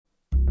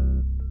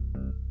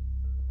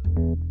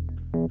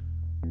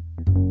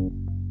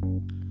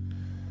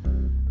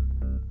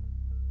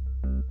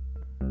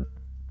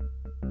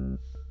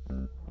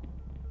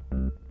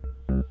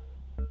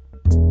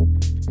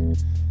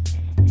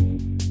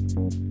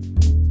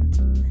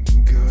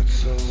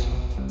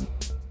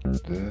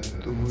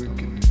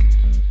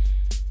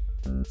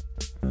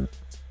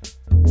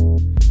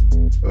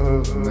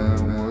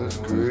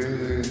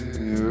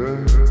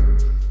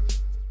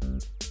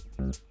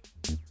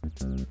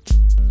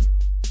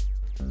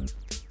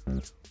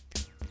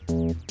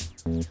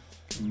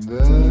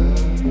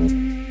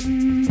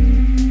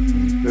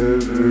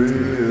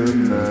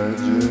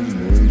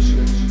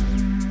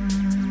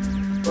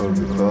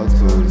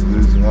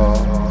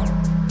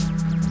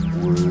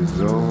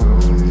was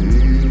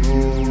only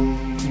evil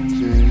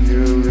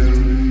continually,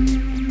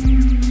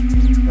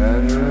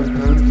 and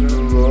repent to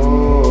the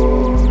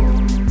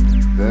Lord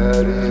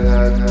that he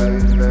had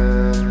made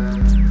man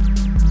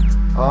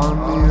on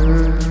the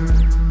earth,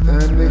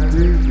 and it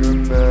grieved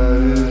him at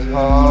his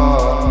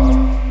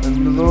heart. And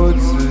the Lord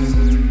said,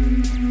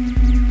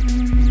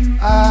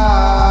 I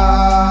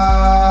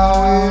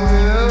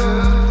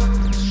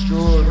will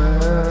destroy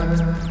man,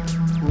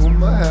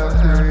 whom I have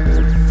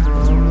created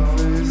from the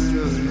face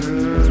of the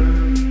earth,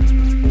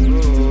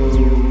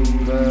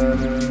 man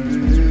and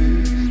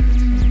beast,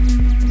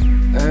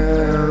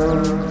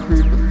 and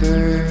creeping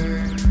thing,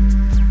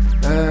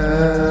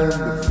 and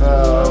the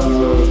fowls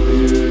of the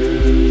air.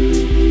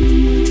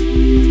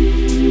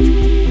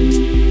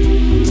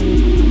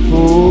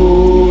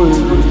 For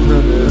it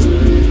repenteth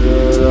me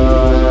that I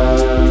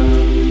have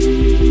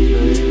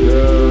made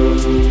them.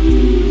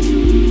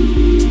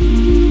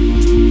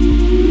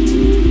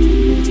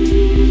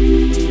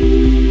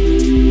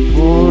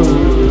 For it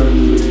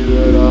repenteth me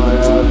that I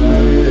have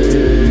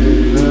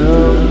made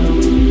them.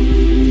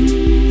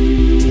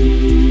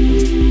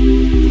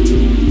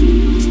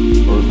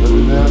 For it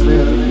repenteth that I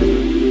made them.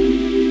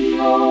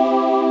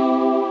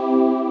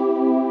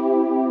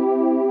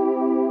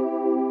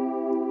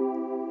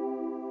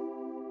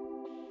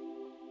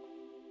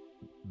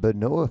 But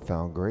Noah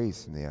found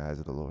grace in the eyes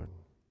of the Lord.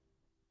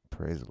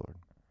 Praise the Lord.